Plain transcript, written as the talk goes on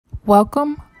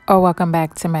Welcome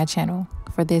back to my channel.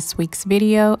 For this week's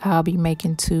video, I'll be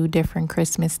making 2 different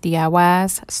Christmas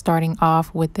DIYs, starting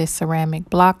off with this ceramic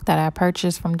block that I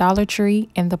purchased from Dollar Tree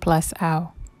in the plus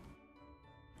aisle.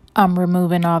 I'm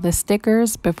removing all the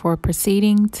stickers before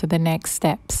proceeding to the next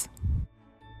steps.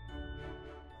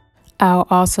 I'll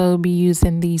also be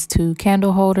using these 2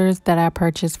 candle holders that I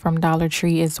purchased from Dollar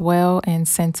Tree as well, and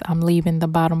since I'm leaving the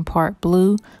bottom part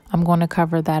blue, I'm going to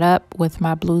cover that up with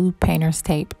my blue painter's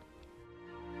tape.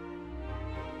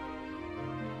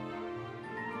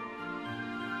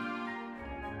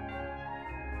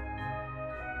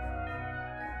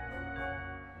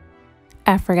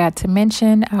 I forgot to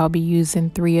mention I'll be using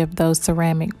 3 of those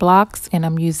ceramic blocks, and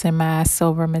I'm using my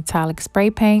silver metallic spray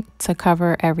paint to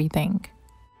cover everything.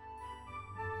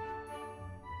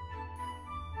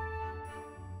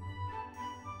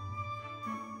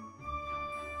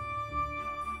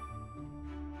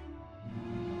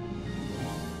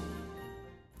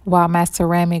 While my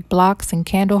ceramic blocks and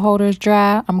candle holders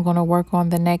dry, I'm going to work on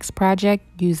the next project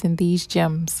using these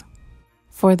gems.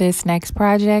 For this next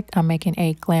project, I'm making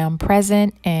a glam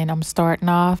present, and I'm starting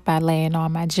off by laying all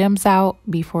my gems out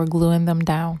before gluing them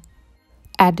down.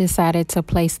 I decided to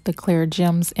place the clear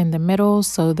gems in the middle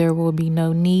so there will be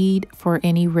no need for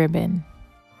any ribbon.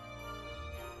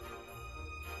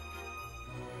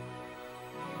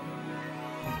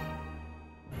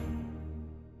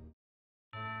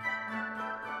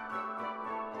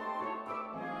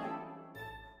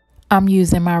 I'm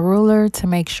using my ruler to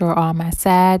make sure all my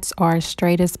sides are as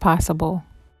straight as possible.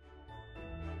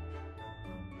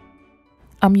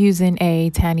 I'm using a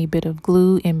tiny bit of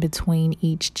glue in between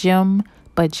each gem,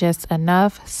 but just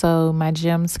enough so my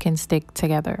gems can stick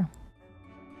together.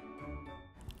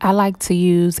 I like to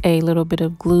use a little bit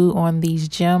of glue on these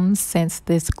gems since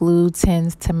this glue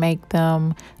tends to make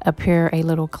them appear a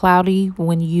little cloudy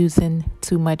when using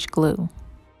too much glue.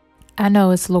 I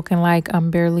know it's looking like I'm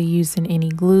barely using any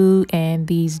glue and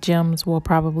these gems will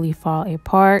probably fall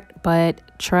apart,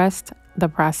 but trust the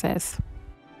process.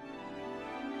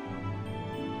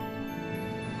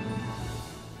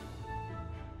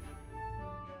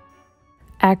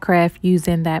 I craft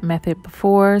using that method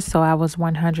before, so I was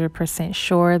 100%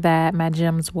 sure that my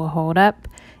gems will hold up.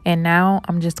 And now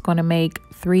I'm just going to make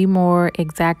 3 more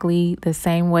exactly the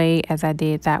same way as I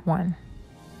did that one.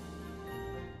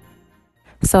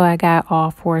 So I got all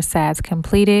 4 sides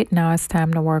completed. Now it's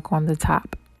time to work on the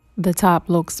top. The top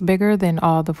looks bigger than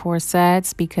all the 4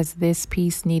 sides because this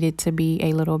piece needed to be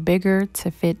a little bigger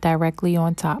to fit directly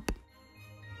on top.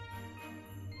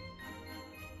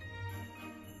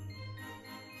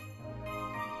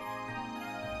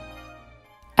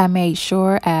 I made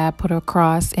sure I put a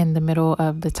cross in the middle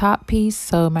of the top piece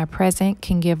so my present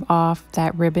can give off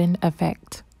that ribbon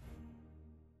effect.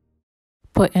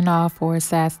 Putting all 4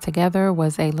 sides together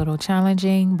was a little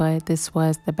challenging, but this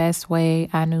was the best way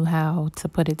I knew how to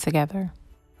put it together.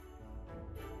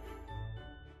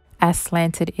 I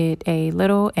slanted it a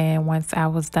little, and once I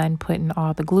was done putting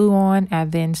all the glue on, I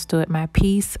then stood my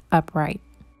piece upright.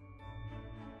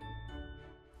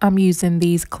 I'm using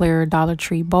these clear Dollar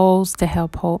Tree bowls to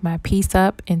help hold my piece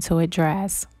up until it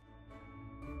dries.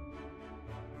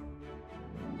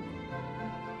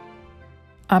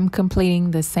 I'm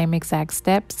completing the same exact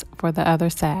steps for the other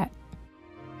side.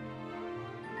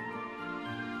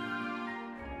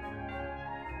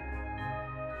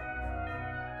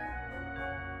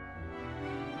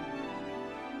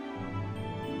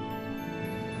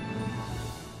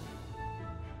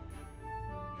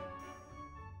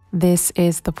 This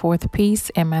is the 4th piece,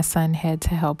 and my son had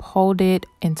to help hold it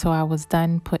until I was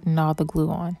done putting all the glue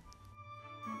on.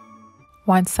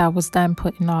 Once I was done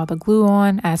putting all the glue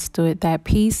on, I stood that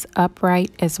piece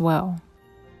upright as well.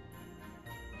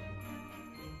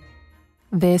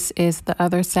 This is the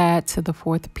other side to the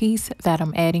 4th piece that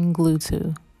I'm adding glue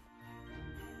to.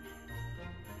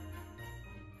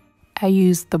 I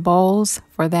used the bowls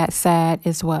for that side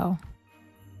as well.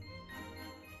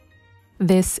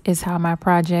 This is how my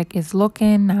project is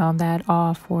looking now that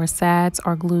all 4 sides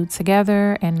are glued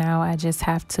together, and now I just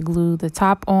have to glue the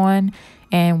top on.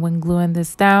 And when gluing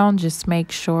this down, just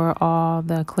make sure all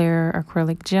the clear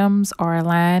acrylic gems are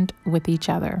aligned with each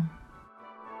other.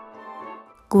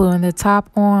 Gluing the top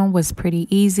on was pretty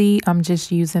easy. I'm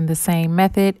just using the same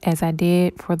method as I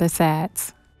did for the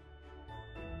sides.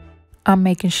 I'm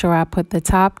making sure I put the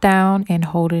top down and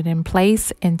hold it in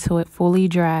place until it fully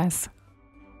dries.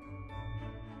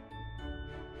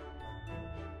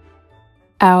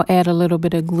 I'll add a little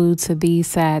bit of glue to these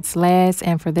sides last,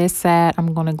 and for this side,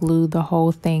 I'm going to glue the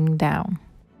whole thing down.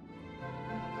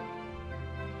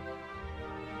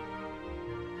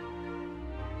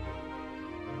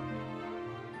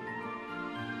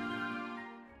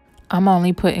 I'm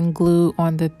only putting glue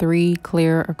on the 3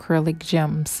 clear acrylic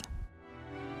gems.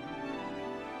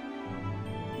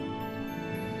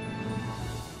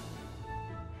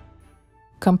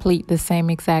 Complete the same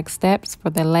exact steps for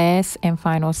the last and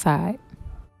final side.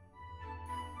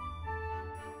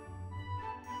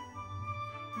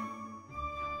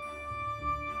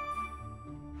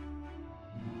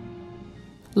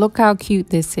 Look how cute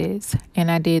this is, and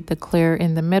I did the clear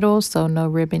in the middle so no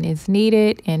ribbon is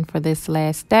needed. And for this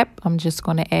last step, I'm just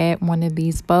going to add one of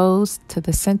these bows to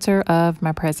the center of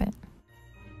my present.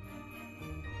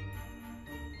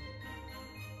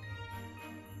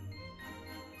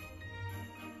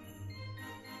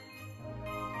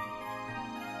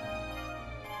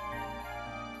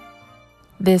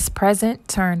 This present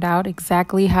turned out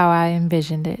exactly how I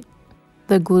envisioned it.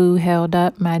 The glue held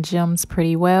up my gems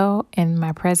pretty well, and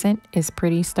my present is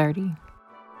pretty sturdy.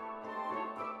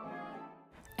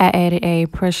 I added a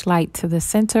push light to the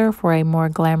center for a more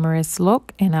glamorous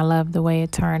look, and I love the way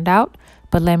it turned out.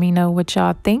 But let me know what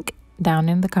y'all think down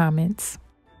in the comments.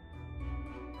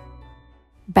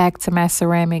 Back to my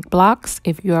ceramic blocks.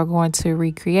 If you are going to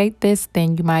recreate this,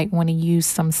 then you might want to use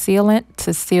some sealant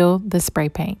to seal the spray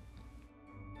paint.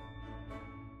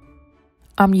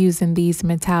 I'm using these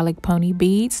metallic pony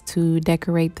beads to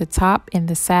decorate the top and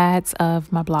the sides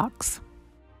of my blocks.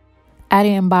 I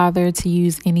didn't bother to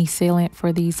use any sealant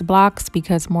for these blocks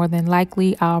because more than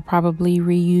likely I'll probably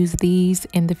reuse these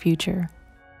in the future.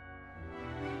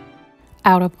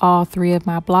 Out of all 3 of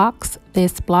my blocks,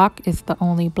 this block is the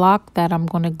only block that I'm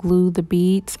going to glue the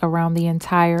beads around the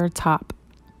entire top.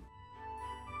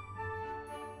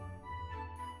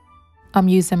 I'm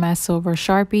using my silver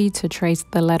Sharpie to trace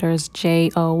the letters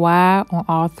J-O-Y on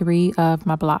all 3 of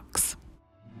my blocks.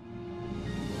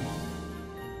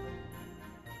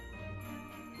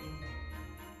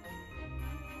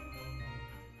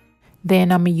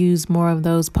 Then I'm going to use more of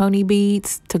those pony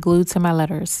beads to glue to my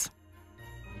letters.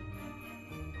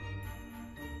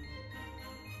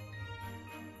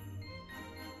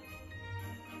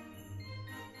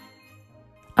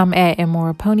 I'm adding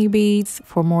more pony beads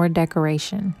for more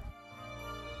decoration.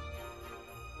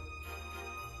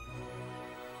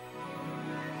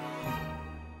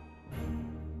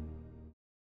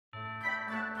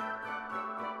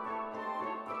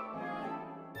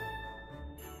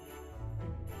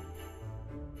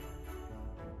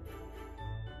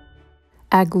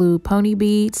 I glued pony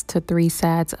beads to 3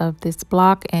 sides of this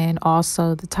block and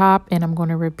also the top, and I'm going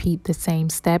to repeat the same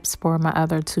steps for my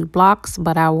other 2 blocks,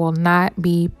 but I will not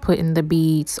be putting the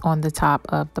beads on the top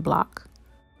of the block.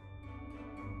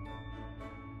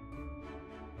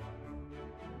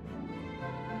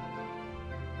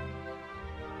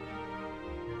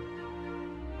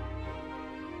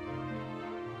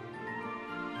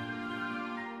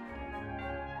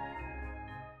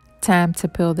 Time to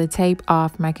peel the tape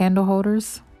off my candle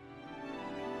holders.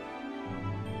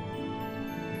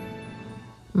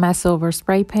 My silver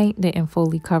spray paint didn't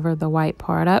fully cover the white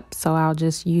part up, so I'll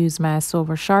just use my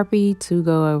silver Sharpie to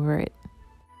go over it.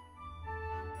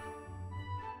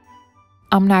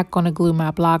 I'm not going to glue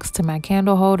my blocks to my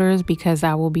candle holders because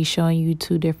I will be showing you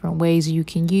 2 different ways you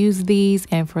can use these,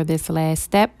 and for this last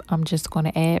step, I'm just going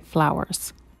to add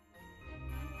flowers.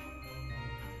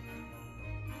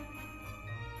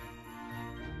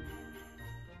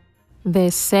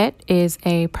 This set is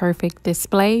a perfect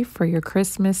display for your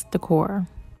Christmas decor.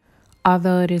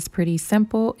 Although it is pretty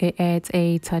simple, it adds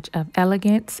a touch of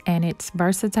elegance and it's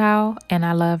versatile, and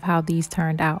I love how these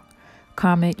turned out.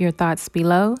 Comment your thoughts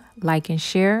below, like and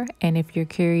share, and if you're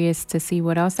curious to see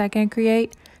what else I can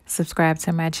create, subscribe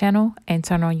to my channel and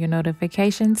turn on your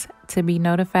notifications to be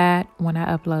notified when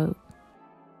I upload.